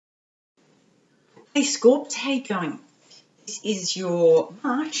Hey Scorps, how you going? This is your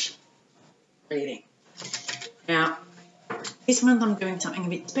March reading. Now, this month I'm doing something a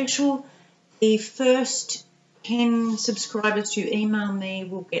bit special. The first 10 subscribers who email me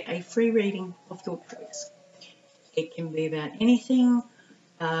will get a free reading of your choice. It can be about anything,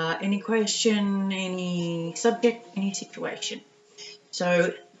 any question, any subject, any situation.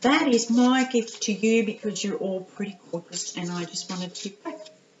 So that is my gift to you because you're all pretty gorgeous and I just wanted to give back.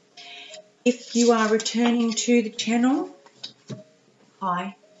 If you are returning to the channel,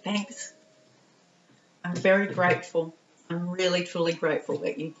 hi, thanks. I'm very grateful. I'm really, truly grateful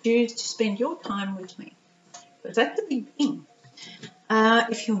that you choose to spend your time with me. Because that's a big thing.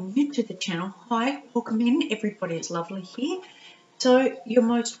 If you're new to the channel, hi, welcome in. Everybody is lovely here. So you're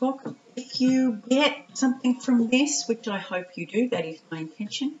most welcome. If you get something from this, which I hope you do, that is my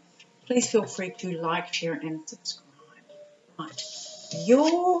intention, please feel free to like, share and subscribe. Right.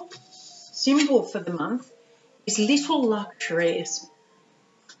 Your symbol for the month is little luxuries.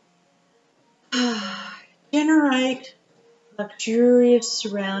 Generate luxurious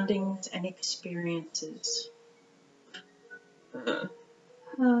surroundings and experiences. Quite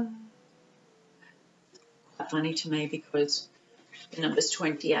funny to me because the number's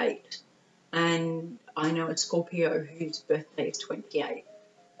 28 and I know a Scorpio whose birthday is 28.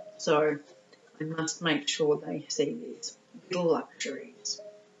 So I must make sure they see these little luxuries.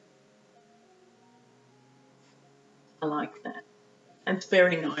 I like that. It's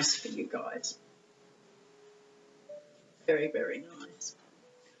very nice for you guys. Very, very nice.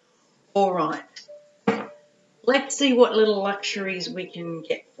 All right. Let's see what little luxuries we can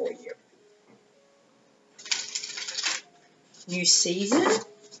get for you. New season.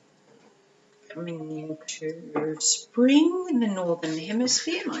 Coming into spring in the Northern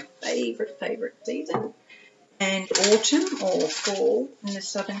Hemisphere, my favourite season. And autumn or fall in the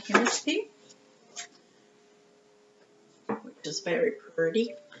Southern Hemisphere, which is very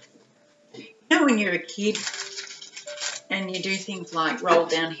pretty. You know when you're a kid and you do things like roll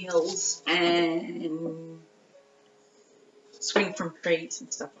down hills and swing from trees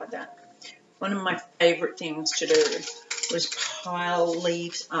and stuff like that. One of my favourite things to do was pile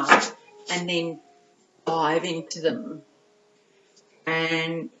leaves up and then dive into them.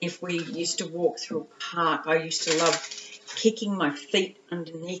 And if we used to walk through a park, I used to love kicking my feet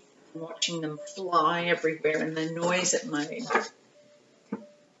underneath and watching them fly everywhere and the noise it made.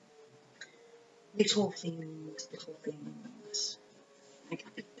 Little things make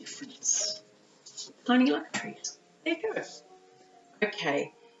a big difference. Tiny luxuries. There you go.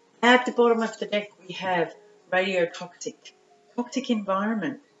 Okay. At the bottom of the deck we have radio toxic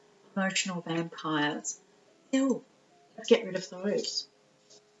environment, emotional vampires. Ew. Let's get rid of those.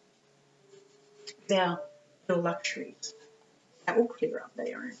 They're little luxuries. That will clear up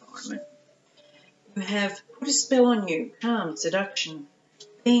their environment. You have put a spell on you, calm, seduction,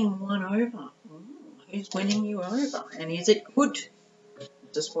 being won over. Who's winning you over? And is it good?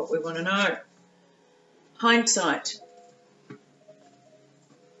 Just what we want to know. Hindsight.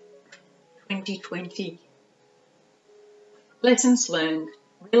 2020. Lessons learned,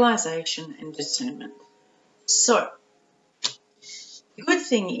 realization and discernment. So, the good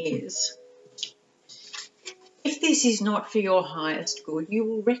thing is, if this is not for your highest good, you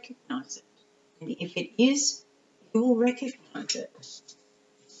will recognize it. And if it is, you will recognize it.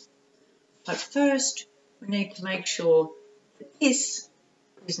 But first, we need to make sure that this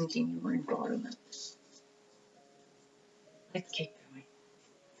isn't in your environment. Let's keep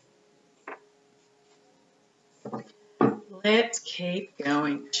going. Let's keep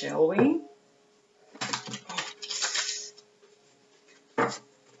going, shall we?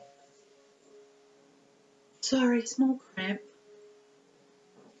 Sorry, small cramp.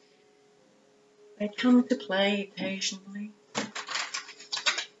 They come to play occasionally.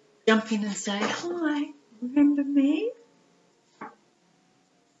 Jump in and say, hi, remember me?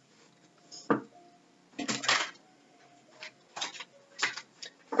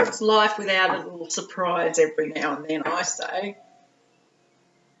 It's life without a little surprise every now and then, I say.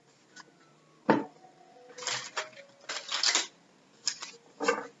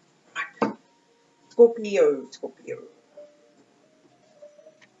 Scorpio.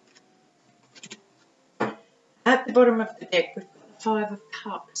 At the bottom of the deck, we've got the 5 of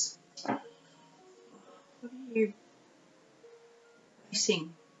Cups. What are you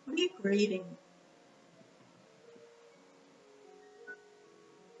missing? What are you grieving?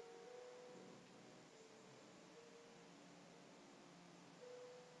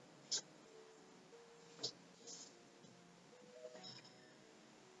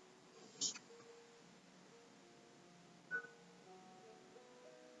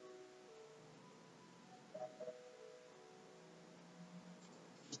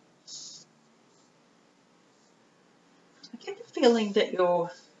 I get the feeling that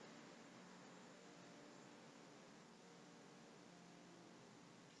you're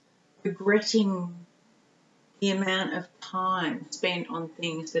regretting the amount of time spent on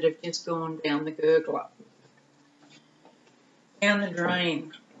things that have just gone down the gurgler, down the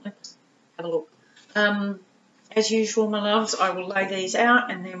drain. Let's have a look. As usual, my loves, I will lay these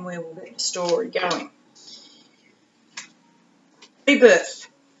out and then we will get the story going. Rebirth,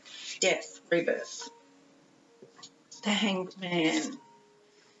 death, rebirth. The Hanged Man,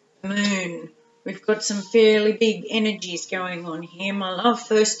 the Moon. We've got some fairly big energies going on here, my love.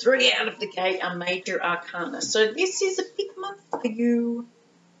 First three out of the gate are major arcana. So this is a big month for you.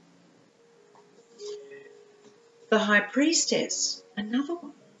 The High Priestess, another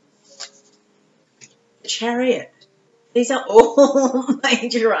one. The Chariot. These are all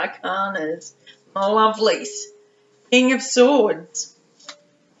major arcanas, my lovelies. King of Swords.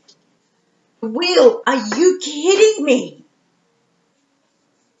 The Wheel, are you kidding me?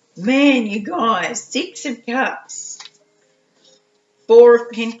 Man, you guys, Six of Cups, Four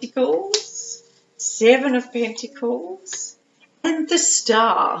of Pentacles, Seven of Pentacles, and the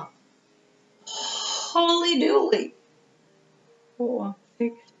Star. Holy dooly. 4,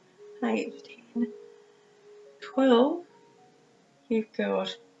 6, 8, 10, 12. You've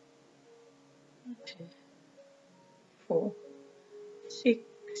got 2, 4, 6,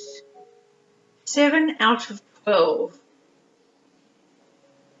 7 out of 12.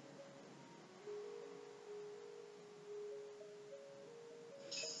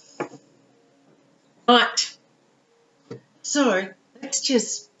 Right, so let's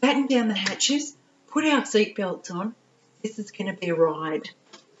just batten down the hatches, put our seatbelts on. This is going to be a ride,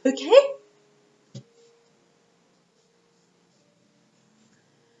 okay?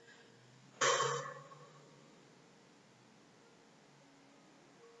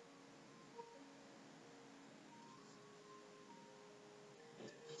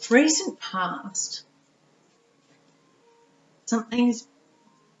 Recent past, something's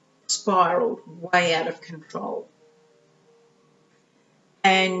spiraled way out of control.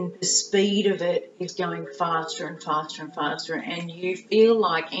 And the speed of it is going faster and faster and faster. And you feel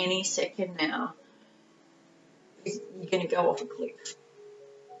like any second now, you're going to go off a cliff.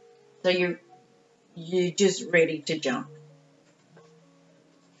 So you're just ready to jump.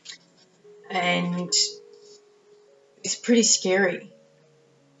 And it's pretty scary.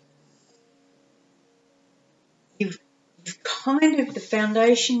 You've kind of, the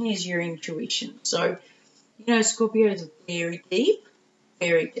foundation is your intuition. So, you know, Scorpio is very deep,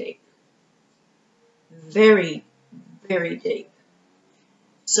 very deep. Very, very deep.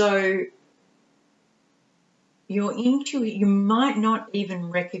 So, your intuition, you might not even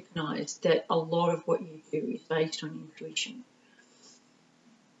recognize that a lot of what you do is based on intuition.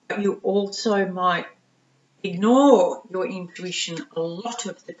 But you also might ignore your intuition a lot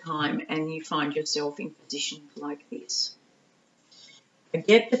of the time and you find yourself in positions like this. I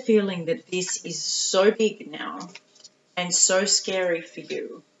get the feeling that this is so big now and so scary for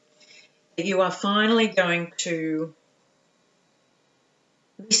you that you are finally going to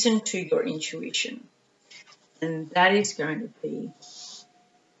listen to your intuition. And that is going to be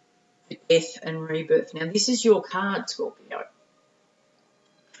death and rebirth. Now, this is your card, Scorpio.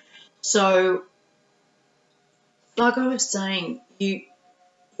 So, like I was saying, your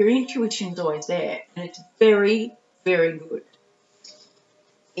intuition's always there, and it's very, very good.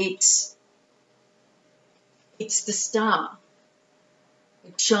 It's the star.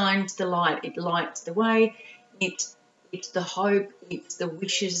 It shines the light. It lights the way. It's the hope. It's the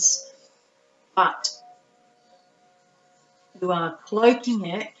wishes. But you are cloaking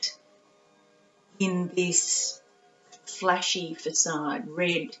it in this flashy facade.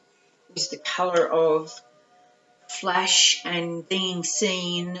 Red is the colour of flash and being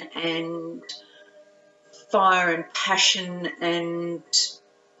seen and fire and passion and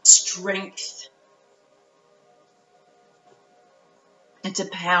strength. It's a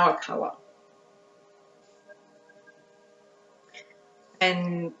power colour.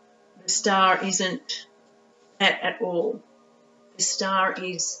 And the star isn't that at all. The star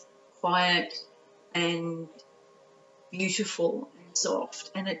is quiet and beautiful and soft,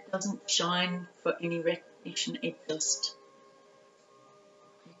 and it doesn't shine for any recognition. It just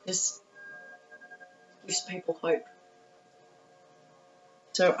gives people hope.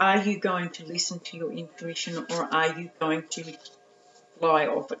 So are you going to listen to your intuition, or are you going to fly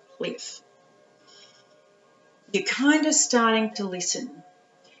off a cliff? You're kind of starting to listen,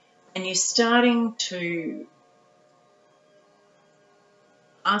 and you're starting to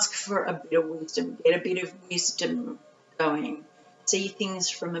ask for a bit of wisdom, get a bit of wisdom going, see things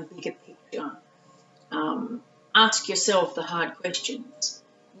from a bigger picture. ask yourself the hard questions.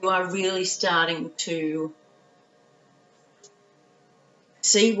 You are really starting to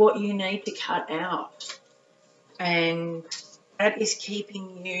see what you need to cut out. And that is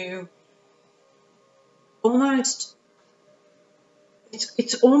keeping you almost,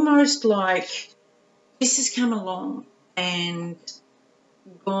 it's almost like this has come along and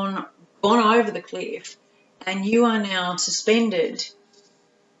gone over the cliff, and you are now suspended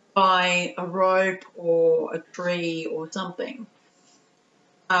by a rope or a tree or something.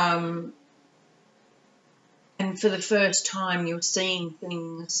 And for the first time, you're seeing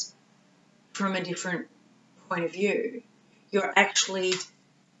things from a different point of view. You're actually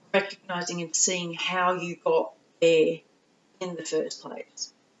recognizing and seeing how you got there in the first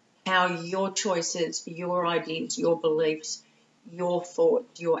place, how your choices, your ideas, your beliefs, your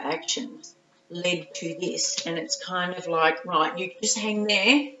thoughts, your actions led to this. And it's kind of like, right, you just hang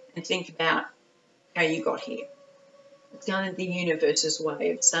there and think about how you got here. It's kind of the universe's way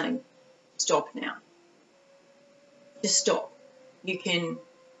of saying, stop now. Just stop. You can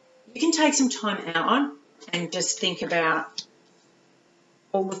take some time out and just think about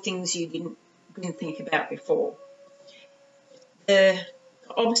all the things you didn't think about before. The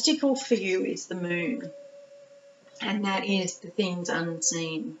obstacle for you is the moon, and that is the things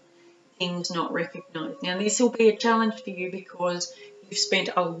unseen, things not recognized. Now, this will be a challenge for you because you've spent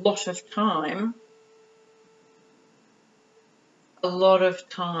a lot of time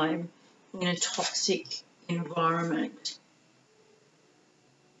in a toxic environment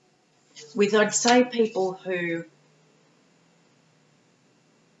with, I'd say, people who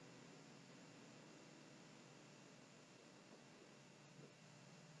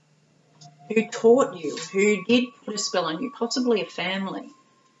taught you, who did put a spell on you, possibly a family.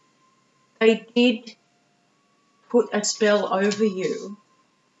 They did put a spell over you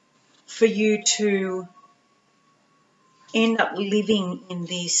for you to end up living in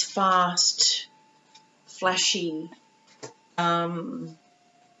this fast, flashy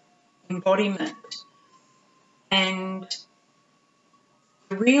embodiment. And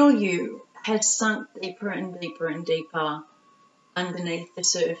the real you has sunk deeper and deeper and deeper underneath the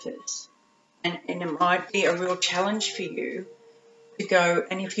surface. And it might be a real challenge for you to go,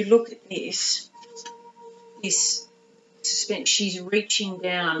 and if you look at this suspense, she's reaching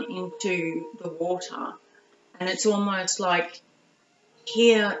down into the water, and it's almost like,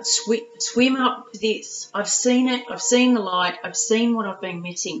 here, swim up to this. I've seen it, I've seen the light, I've seen what I've been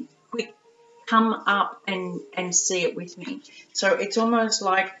missing. Quick, come up and see it with me. So it's almost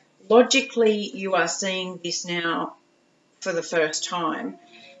like logically you are seeing this now for the first time,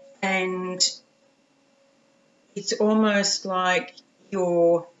 and it's almost like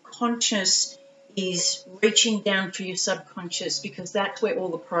your conscious is reaching down for your subconscious, because that's where all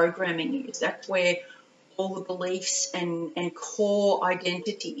the programming is. That's where all the beliefs and core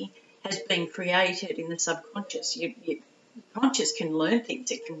identity has been created in the subconscious. Your conscious can learn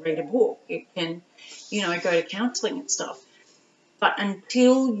things. It can read a book. It can, go to counselling and stuff. But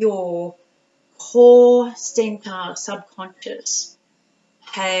until your core center subconscious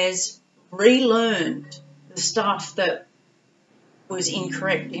has relearned the stuff that was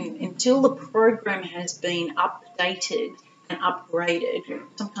incorrect, until the program has been updated and upgraded,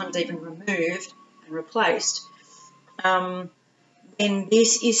 sometimes even removed and replaced, then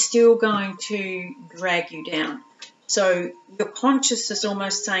this is still going to drag you down. So your conscious is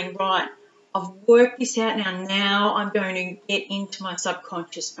almost saying, right, I've worked this out now. Now I'm going to get into my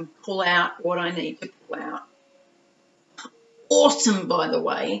subconscious and pull out what I need to pull out. Awesome, by the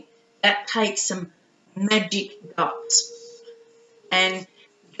way. That takes some magic guts. And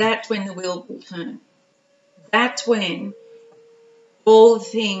that's when the wheel will turn. That's when all the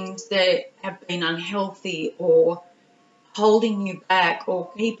things that have been unhealthy or holding you back or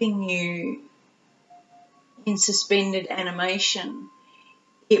keeping you in suspended animation,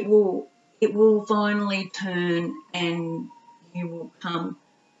 it will finally turn, and you will come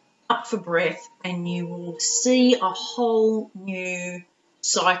up for breath, and you will see a whole new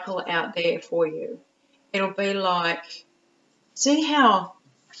cycle out there for you. It'll be like, see how,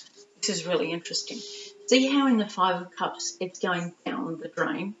 this is really interesting, see how in the Five of Cups it's going down the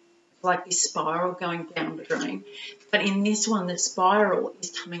drain, like this spiral going down the drain, but in this one the spiral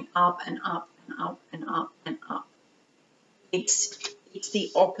is coming up and up and up and up and up. It's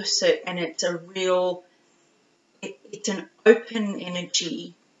the opposite, and it's a real, it's an open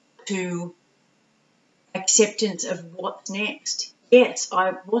energy to acceptance of what's next. Yes,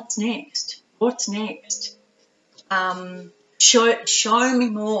 what's next? What's next? Show me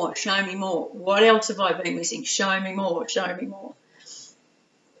more, show me more. What else have I been missing? Show me more, show me more.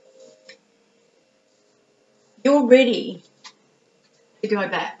 you're ready to go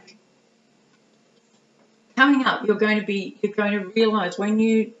back. Coming up, you're going to realize when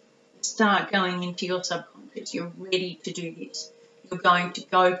you start going into your subconscious, you're ready to do this. You're going to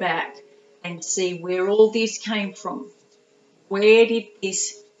go back and see where all this came from. Where did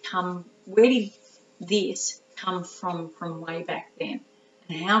this come from way back then?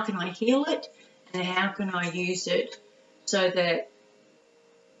 And how can I heal it? And how can I use it so that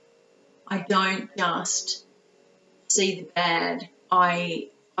I don't just see the bad. I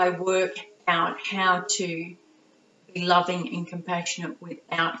work out how to be loving and compassionate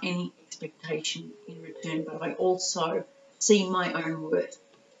without any expectation in return, but I also see my own worth.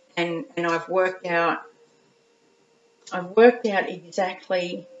 And I've worked out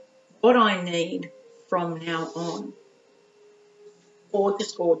exactly what I need from now on.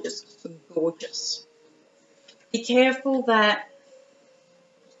 Gorgeous, gorgeous, gorgeous. Be careful that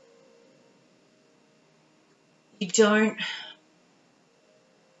you don't.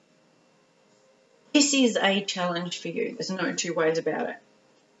 This is a challenge for you. There's no two ways about it.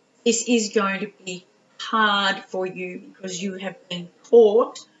 This is going to be hard for you because you have been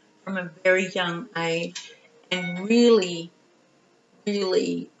taught from a very young age and really,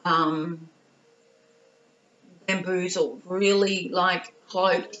 really bamboozled, really like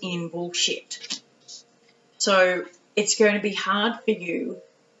cloaked in bullshit. So it's going to be hard for you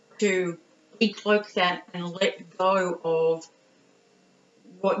to decloak that and let go of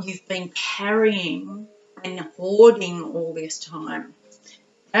what you've been carrying and hoarding all this time.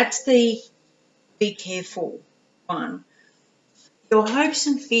 That's the be careful one. Your hopes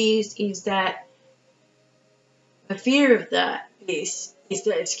and fears is that the fear of that is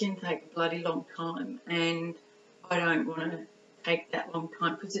that it's going to take a bloody long time, and I don't want to take that long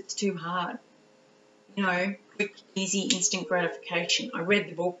time because it's too hard. You know, quick, easy, instant gratification. I read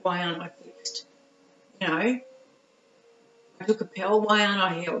the book, Why Aren't I Fixed? You know, I took a pill, why aren't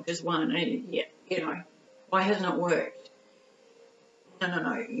I healed? Just one. Yeah, you know, why hasn't it worked?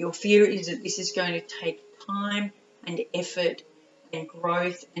 No. Your fear is that this is going to take time and effort and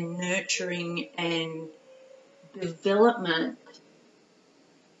growth and nurturing and development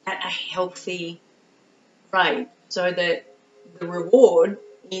at a healthy rate so that the reward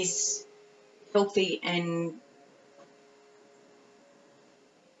is healthy and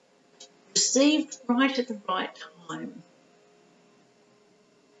received right at the right time.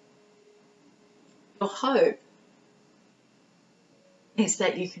 Your hope is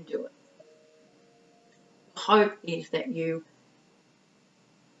that you can do it. Hope is that you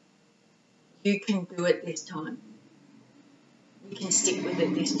can do it this time. You can stick with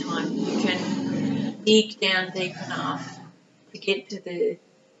it this time. You can dig down deep enough to get to the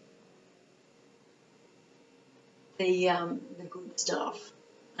good stuff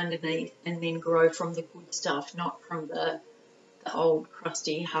underneath, and then grow from the good stuff, not from the old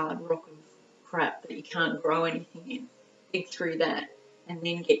crusty hard rock of crap that you can't grow anything in. Dig through that and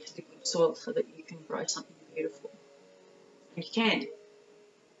then get to the good soil so that you can grow something beautiful. And you can.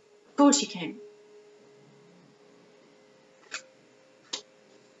 Of course you can.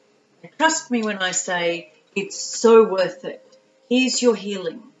 And trust me when I say it's so worth it. Here's your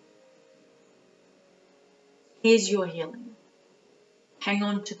healing. Here's your healing. Hang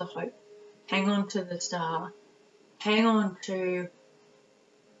on to the hope. Hang on to the star. Hang on to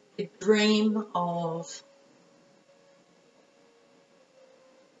the dream of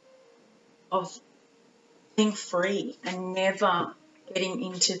being free and never getting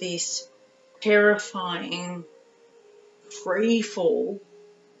into this terrifying free fall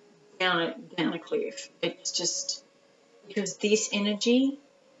down a cliff. It's just because this energy,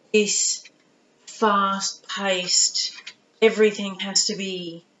 this fast-paced, everything has to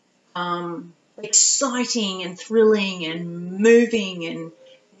be exciting and thrilling and moving and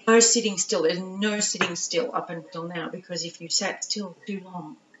no sitting still. There's no sitting still up until now, because if you sat still too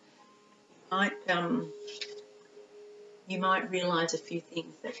long, you might realise a few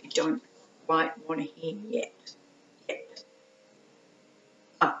things that you don't quite want to hear yet.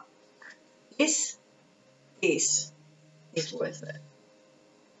 But this is worth it.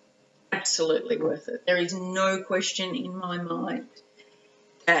 Absolutely worth it. There is no question in my mind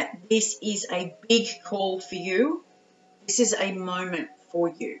that this is a big call for you. This is a moment for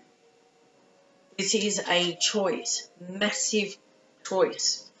you. This is a choice, massive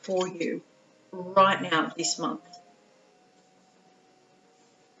choice for you right now this month.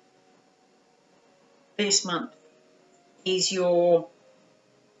 This month is your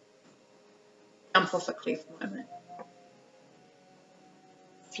jump off a cliff moment.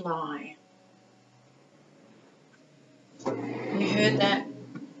 Fly. You heard that?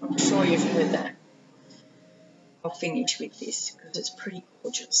 I'm sure you've heard that. I'll finish with this because it's pretty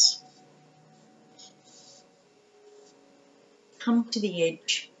gorgeous. Come to the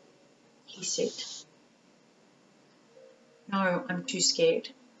edge, he said. No, I'm too scared.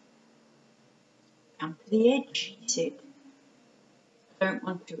 Come to the edge, he said. I don't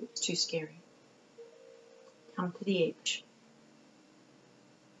want to, it's too scary. Come to the edge.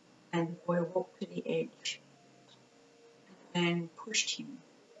 And the boy walked to the edge. And the man pushed him,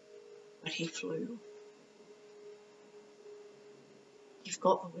 but he flew. You've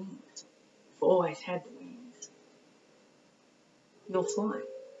got the wings. You've always had the wings. You'll fly.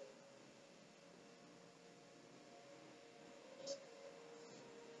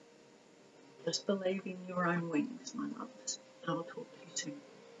 Just believe in your own wings, my loves. And I'll talk to you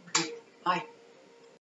soon. Bye.